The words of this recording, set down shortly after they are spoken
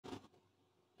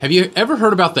Have you ever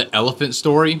heard about the elephant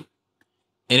story?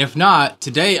 And if not,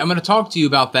 today I'm going to talk to you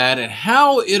about that and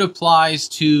how it applies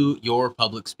to your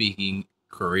public speaking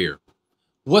career.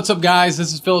 What's up, guys?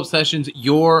 This is Phillip Sessions,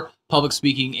 your public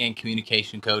speaking and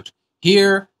communication coach,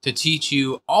 here to teach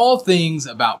you all things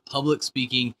about public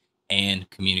speaking and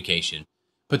communication.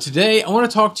 But today I want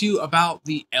to talk to you about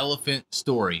the elephant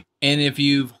story. And if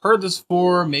you've heard this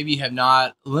before, maybe you have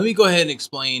not, let me go ahead and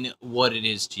explain what it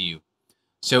is to you.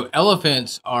 So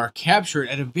elephants are captured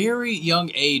at a very young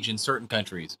age in certain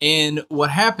countries. And what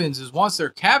happens is once they're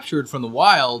captured from the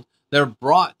wild, they're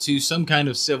brought to some kind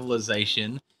of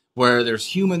civilization where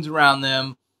there's humans around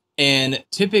them. And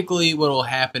typically what will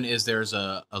happen is there's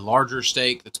a larger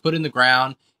stake that's put in the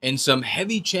ground and some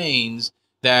heavy chains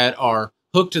that are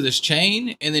hooked to this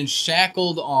chain and then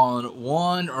shackled on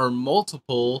one or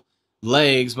multiple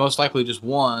legs, most likely just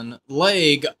one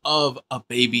leg of a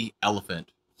baby elephant.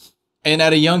 And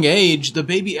at a young age, the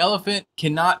baby elephant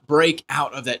cannot break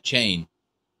out of that chain.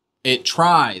 It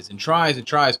tries and tries and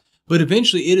tries, but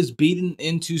eventually it is beaten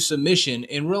into submission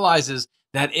and realizes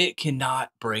that it cannot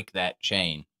break that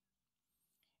chain.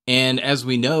 And as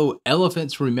we know,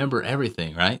 elephants remember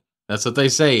everything, right? That's what they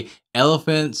say.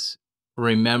 Elephants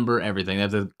remember everything. They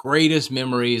have the greatest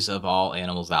memories of all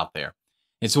animals out there.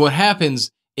 And so what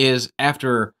happens is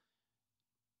after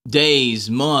days,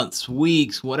 months,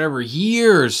 weeks, whatever,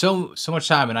 years, so much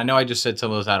time. And I know I just said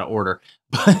some of those out of order,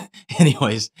 but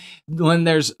anyways, when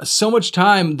there's so much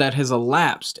time that has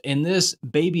elapsed and this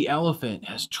baby elephant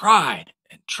has tried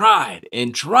and tried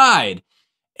and tried,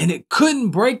 and it couldn't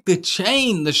break the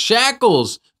chain, the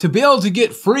shackles, to be able to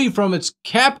get free from its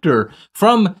captor,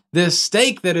 from this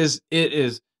stake that it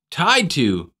is tied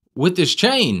to with this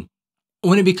chain.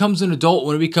 When it becomes an adult,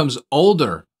 when it becomes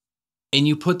older, and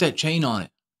you put that chain on it,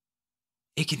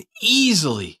 it can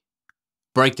easily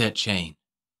break that chain.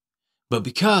 But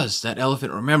because that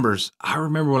elephant remembers, I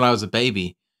remember when I was a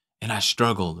baby and I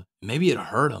struggled, maybe it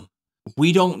hurt him.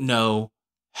 We don't know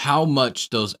how much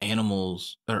those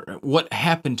animals, or what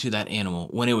happened to that animal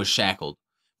when it was shackled.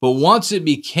 But once it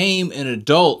became an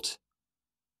adult,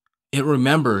 it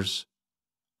remembers,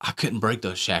 I couldn't break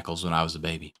those shackles when I was a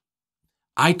baby.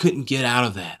 I couldn't get out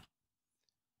of that.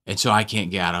 And so I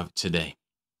can't get out of it today.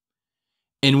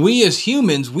 And we as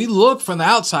humans, we look from the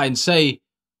outside and say,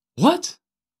 what?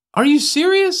 Are you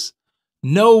serious?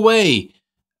 No way.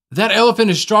 That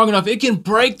elephant is strong enough. It can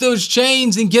break those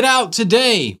chains and get out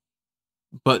today.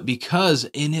 But because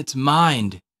in its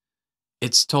mind,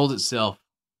 it's told itself,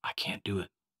 I can't do it.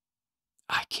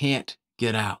 I can't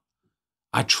get out.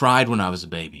 I tried when I was a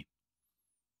baby.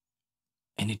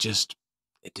 And it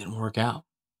didn't work out.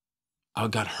 I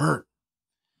got hurt.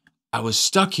 I was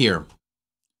stuck here.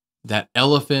 That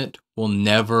elephant will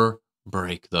never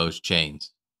break those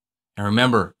chains. And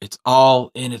remember, it's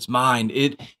all in its mind.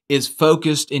 It is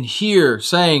focused in here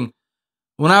saying,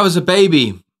 when I was a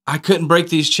baby, I couldn't break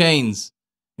these chains.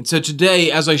 And so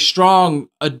today, as a strong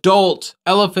adult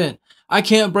elephant, I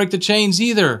can't break the chains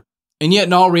either. And yet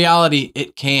in all reality,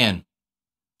 it can.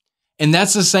 And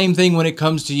that's the same thing when it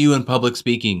comes to you in public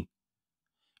speaking.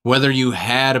 Whether you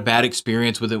had a bad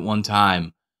experience with it one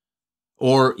time,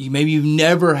 or maybe you've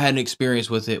never had an experience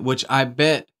with it, which I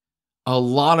bet a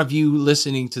lot of you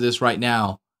listening to this right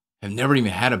now have never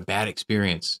even had a bad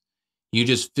experience. You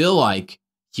just feel like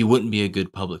you wouldn't be a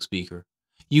good public speaker.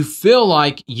 You feel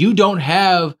like you don't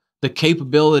have the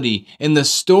capability and the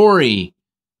story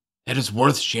that is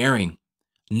worth sharing.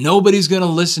 Nobody's going to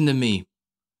listen to me.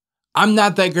 I'm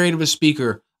not that great of a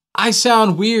speaker. I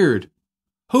sound weird.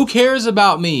 Who cares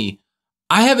about me?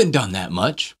 I haven't done that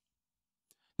much.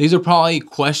 These are probably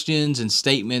questions and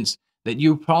statements that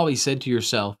you probably said to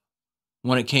yourself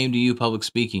when it came to you public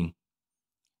speaking.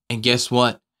 And guess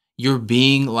what? You're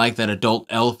being like that adult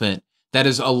elephant that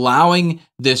is allowing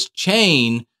this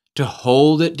chain to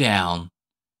hold it down,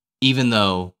 even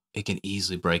though it can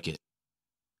easily break it.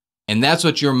 And that's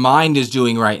what your mind is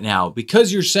doing right now,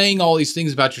 because you're saying all these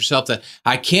things about yourself that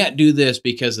I can't do this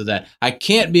because of that. I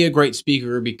can't be a great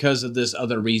speaker because of this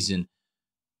other reason.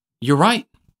 You're right.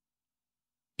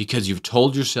 Because you've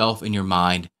told yourself in your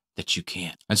mind that you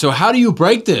can't. And so how do you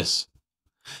break this?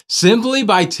 Simply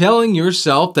by telling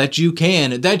yourself that you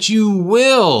can, that you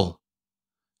will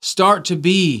start to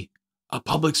be a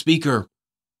public speaker.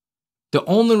 The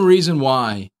only reason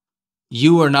why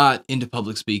you are not into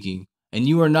public speaking and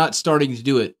you are not starting to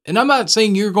do it, and I'm not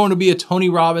saying you're going to be a Tony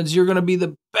Robbins, you're going to be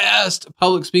the best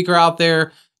public speaker out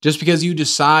there just because you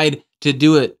decide to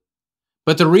do it.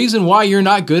 But the reason why you're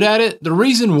not good at it, the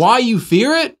reason why you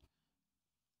fear it,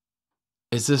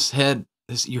 is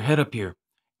your head up here.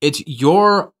 It's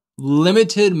your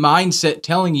limited mindset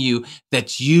telling you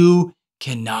that you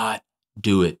cannot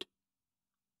do it.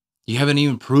 You haven't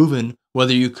even proven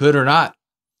whether you could or not.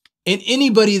 And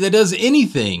anybody that does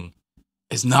anything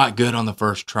is not good on the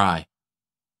first try.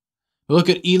 Look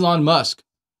at Elon Musk.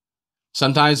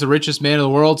 Sometimes the richest man in the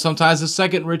world, sometimes the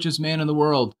second richest man in the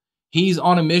world. He's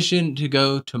on a mission to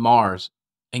go to Mars.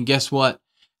 And guess what?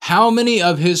 How many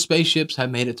of his spaceships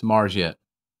have made it to Mars yet?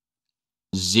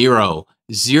 Zero.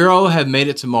 Zero have made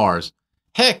it to Mars.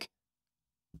 Heck,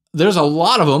 there's a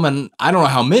lot of them, and I don't know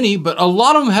how many, but a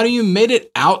lot of them haven't even made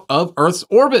it out of Earth's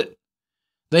orbit.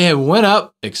 They have went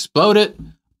up, exploded.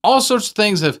 All sorts of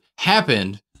things have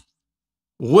happened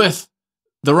with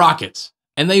the rockets,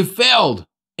 and they failed.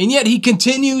 And yet he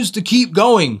continues to keep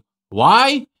going.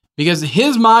 Why? Because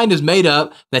his mind is made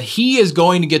up that he is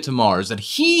going to get to Mars, that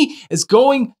he is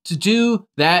going to do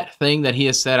that thing that he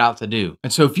has set out to do.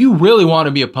 And so if you really want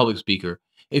to be a public speaker,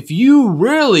 if you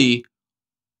really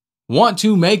want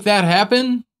to make that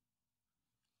happen,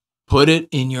 put it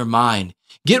in your mind.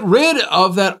 Get rid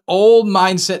of that old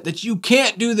mindset that you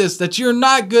can't do this, that you're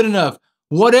not good enough,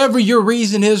 whatever your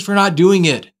reason is for not doing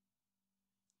it.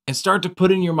 And start to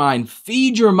put in your mind,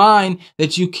 feed your mind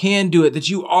that you can do it, that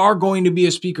you are going to be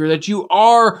a speaker, that you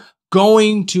are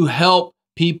going to help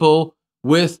people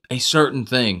with a certain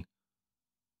thing.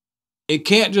 It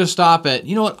can't just stop at,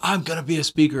 you know what, I'm going to be a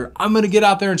speaker. I'm going to get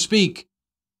out there and speak.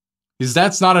 Because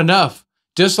that's not enough.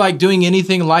 Just like doing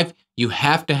anything in life, you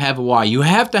have to have a why. You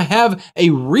have to have a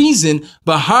reason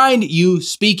behind you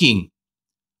speaking.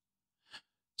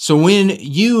 So when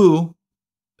you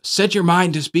set your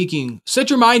mind to speaking, set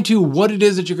your mind to what it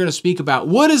is that you're going to speak about.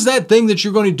 What is that thing that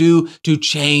you're going to do to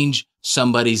change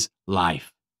somebody's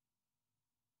life?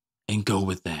 And go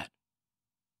with that.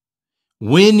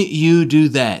 When you do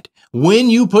that, when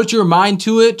you put your mind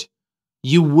to it,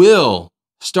 you will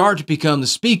start to become the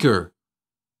speaker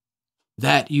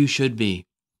that you should be,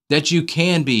 that you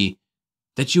can be,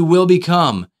 that you will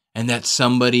become, and that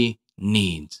somebody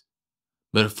needs.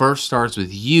 But it first starts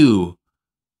with you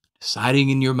deciding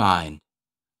in your mind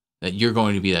that you're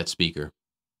going to be that speaker.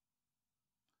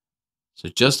 So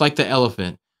just like the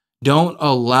elephant, don't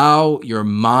allow your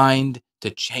mind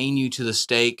to chain you to the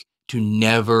stake to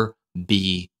never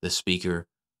be the speaker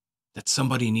that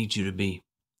somebody needs you to be.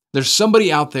 There's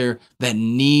somebody out there that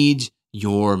needs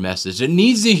your message, that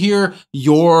needs to hear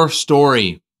your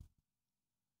story.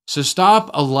 So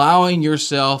stop allowing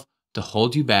yourself to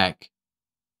hold you back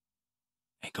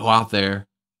and go out there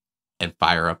and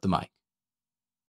fire up the mic.